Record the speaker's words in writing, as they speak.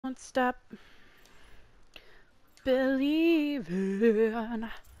Don't stop believing.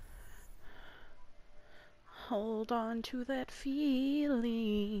 Hold on to that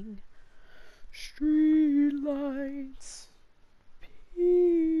feeling. Streetlights,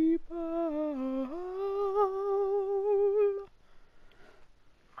 people.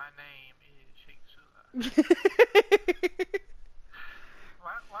 My name is Sheikh Sula.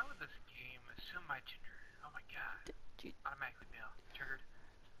 Why would this game assume my gender? Oh my god. Automatically male. Triggered.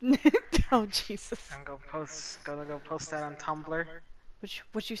 Oh Jesus! I'm gonna go post that on Tumblr.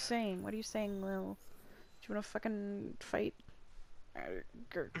 What you saying? What are you saying, Lil? Do you wanna fucking fight? I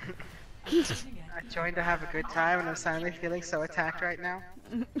joined to have a good time, and I'm suddenly feeling so attacked right now.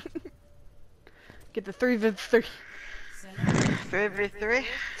 Get the 3v3. 3v3?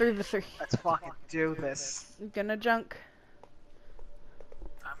 3v3. Let's fucking do this. I'm gonna junk.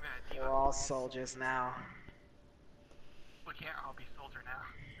 I'm gonna We're all soldiers now. We can't all be soldier now.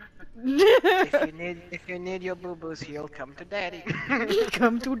 If you need your boo boos healed, come to daddy.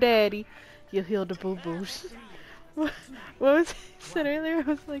 Come to daddy. You'll heal the boo boos. What was I said earlier? I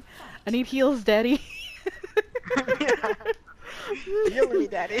was like, I need heals, daddy. Yeah. Heal me,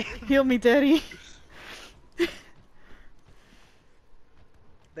 daddy. Heal me, daddy.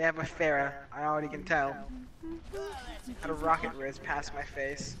 They have a Pharah, I already can tell. Had a rocket whiz past my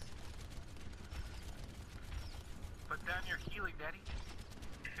face. Put down your healing, daddy.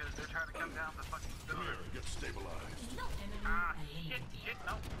 Because they're trying to come down the fucking door. Get stabilized. Ah, shit,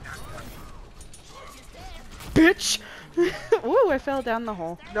 no. Bitch! Ooh, I fell down the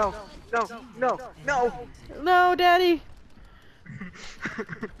hole. No, no, no, no! No, daddy! No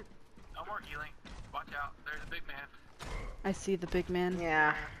more healing. Watch out, there's a big man. I see the big man.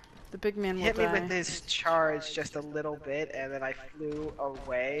 Yeah. The big man will Hit me die. with his charge just a little bit, and then I flew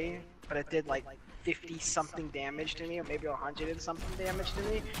away, but it did like 50 something damage to me, or maybe 100 and something damage to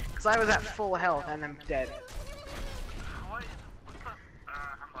me, because I was at full health and I'm dead. What the?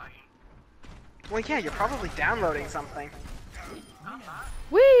 I'm lagging. Well, yeah, you're probably downloading something. I'm not.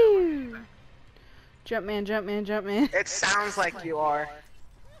 Woo! Jumpman, Jumpman, Jumpman. It sounds like you are.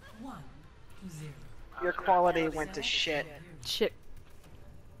 1-0. Your quality went to shit. Shit.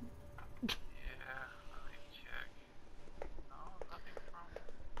 Yeah, let me check. No, nothing wrong.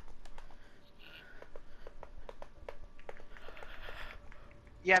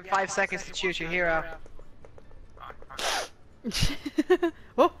 You have 5 seconds to choose your hero.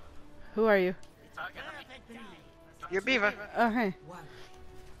 Oh! Who are you? You're Beaver. Oh, hey. One.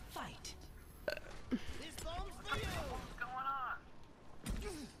 Fight. What's going on?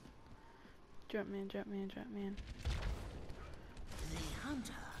 Jumpman, Jumpman, Jumpman. The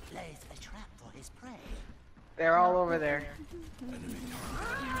hunter lays a trap for his prey. They're all over there. Really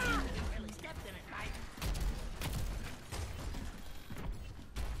stepped in it, mate.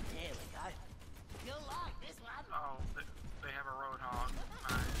 Here we go. You'll like this one. Oh, they have a roadhog.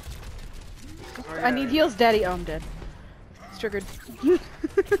 Nice. I need heals, daddy. Oh, I'm dead. It's triggered.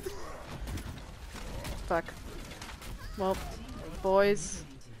 Fuck. Well, boys.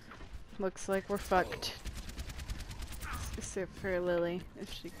 Looks like we're fucked. Except for Lily,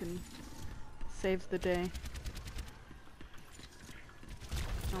 if she can save the day.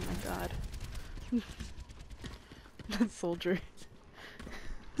 Oh my god. That soldier.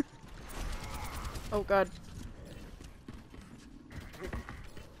 Oh god.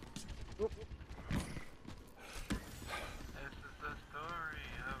 This is the story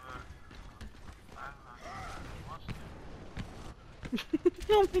of a...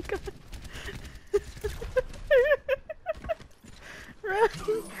 Oh my god. Run.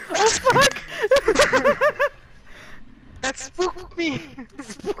 Oh fuck! That spooked me!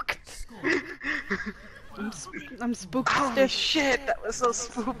 Spook. I'm spooked Holy stiff. shit, that was so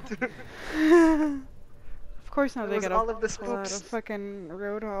spooked. Of course now That they was gotta all of the pull out a spooks. fucking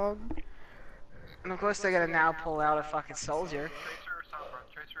roadhog. And of course they're gonna now pull out a fucking soldier.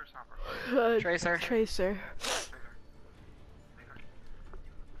 Tracer or Sombra? Tracer. Tracer.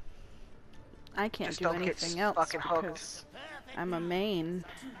 I can't Just do don't get anything else fucking hooked. because I'm a main.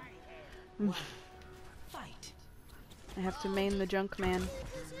 Fight. I have to main the junk man.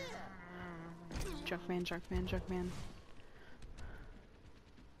 Junkman, Junkman, Junkman.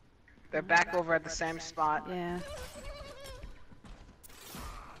 They're back over at the same spot. Yeah.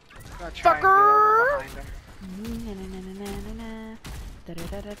 Gonna try and get over behind them.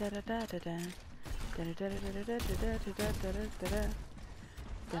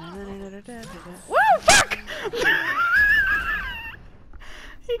 Woo! Fuck!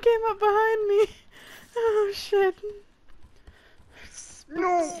 He came up behind me. Oh shit.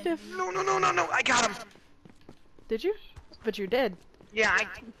 No! Stiff. No, no, no, no, no! I got him! Did you? But you're dead. Yeah,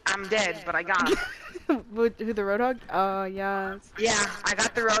 I'm dead, but I got him. Who, the Roadhog? Oh, yes. Yeah, I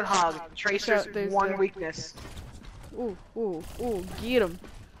got the Roadhog. Tracer's there's one the- weakness. Ooh, ooh, ooh, get him.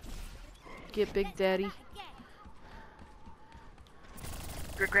 Get Big Daddy.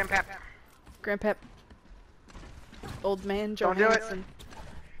 Good Grandpap. Grandpap. Old man Don't do it. Johansson.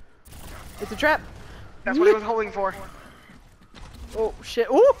 It's a trap. That's what he was holding for. Oh, shit.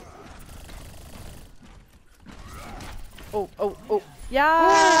 Ooh! Oh, oh, oh.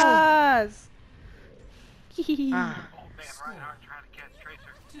 Yes! Ah. Old man Reinhardt trying to catch Tracer.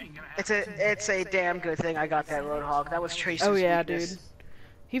 Ain't gonna happen. It's a damn good thing I got that Roadhog. That was Tracer's Oh, yeah, weakness. dude.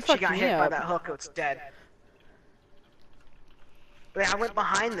 He She fucked got me hit by up. that hook, it's dead. But yeah, I went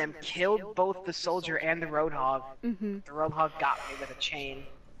behind them, killed both the soldier and the Roadhog. Mm-hmm. The Roadhog got me with a chain.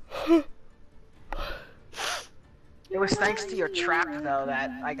 It was thanks to your trap, though, that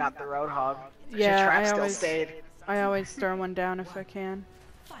I got the Roadhog. 'Cause Yeah, your trap I still always- stayed. I always throw one down if I can.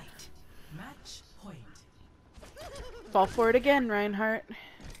 Fight. Match point. Fall for it again, Reinhardt.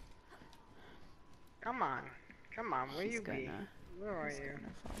 Come on. Come on, where He's you be? gonna- Where are he's you? gonna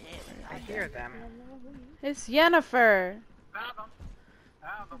fall for it I again. hear them. It's Yennefer. Found him.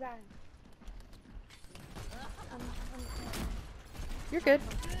 Found him. You're good.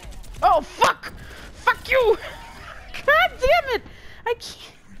 Oh, fuck! Fuck you! God damn it! I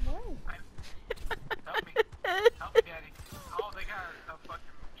can't. Help me. Help me, Daddy. All they got is a fucking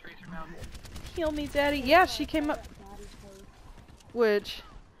Tracer mountain. Heal me, Daddy. Yeah, she came up. Which?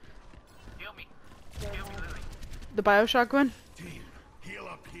 Heal me. Heal me, Lily. The Bioshock one? Team, heal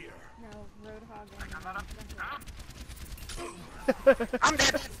up here. I'm not up. I'm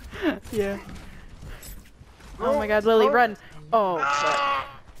dead! Yeah. Oh my god, Lily, run! Oh, fuck.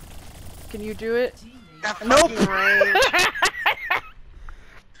 Can you do it? That Nope. fucking range.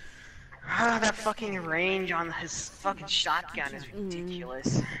 Ah, that fucking range on his fucking shotgun is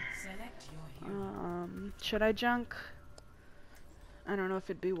ridiculous. Select your hero. Should I junk? I don't know if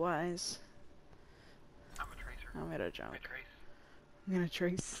it'd be wise. I'm a Tracer. I'm gonna I'm a junk. Trace. I'm gonna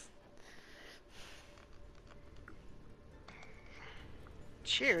trace.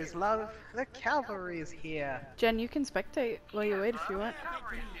 Cheers, love. The cavalry is here. Jen, you can spectate while you wait if you want.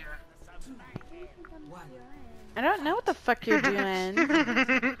 Cavalry is here. One. I don't know what the fuck you're doing.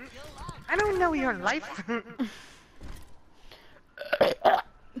 I don't know your life.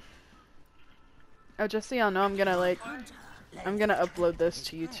 Oh, just so y'all know, I'm gonna upload this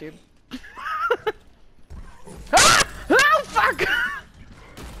to YouTube. Ah! Oh, fuck!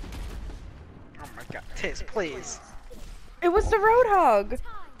 Oh my god. Tiz, please. It was the Roadhog!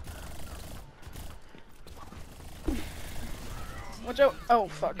 Watch out. Oh,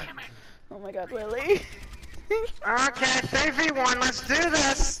 fuck. Oh my god, Lily. Okay, 3v1, let's do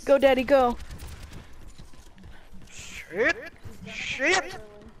this! Go, Daddy, go. Shit! Shit!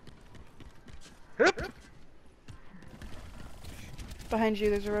 Oop. Behind you,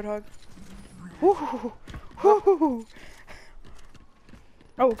 there's a Roadhog. Woo! Woo!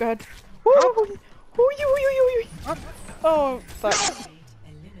 Oh god. Woo! Oh, fuck.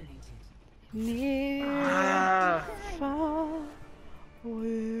 Eliminated. Near, Ah. far,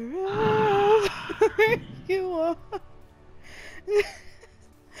 wherever you are.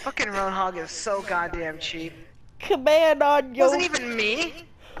 Fucking Roadhog is so goddamn cheap. Command on your Wasn't even me.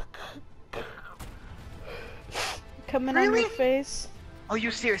 coming on Really? your face. Oh,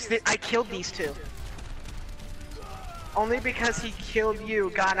 you serious? I killed these two. Only because he killed you,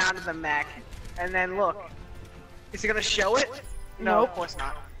 got out of the mech, and then look. Is he gonna show it? No, Nope. of course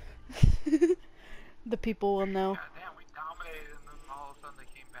not. The people will know. God damn, we dominated and then all of a sudden they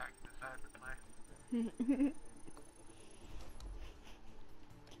came back and decided to play.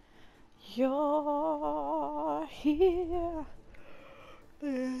 You're here.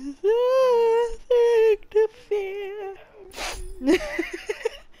 There's nothing to fear.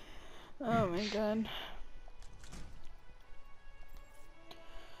 Oh my god.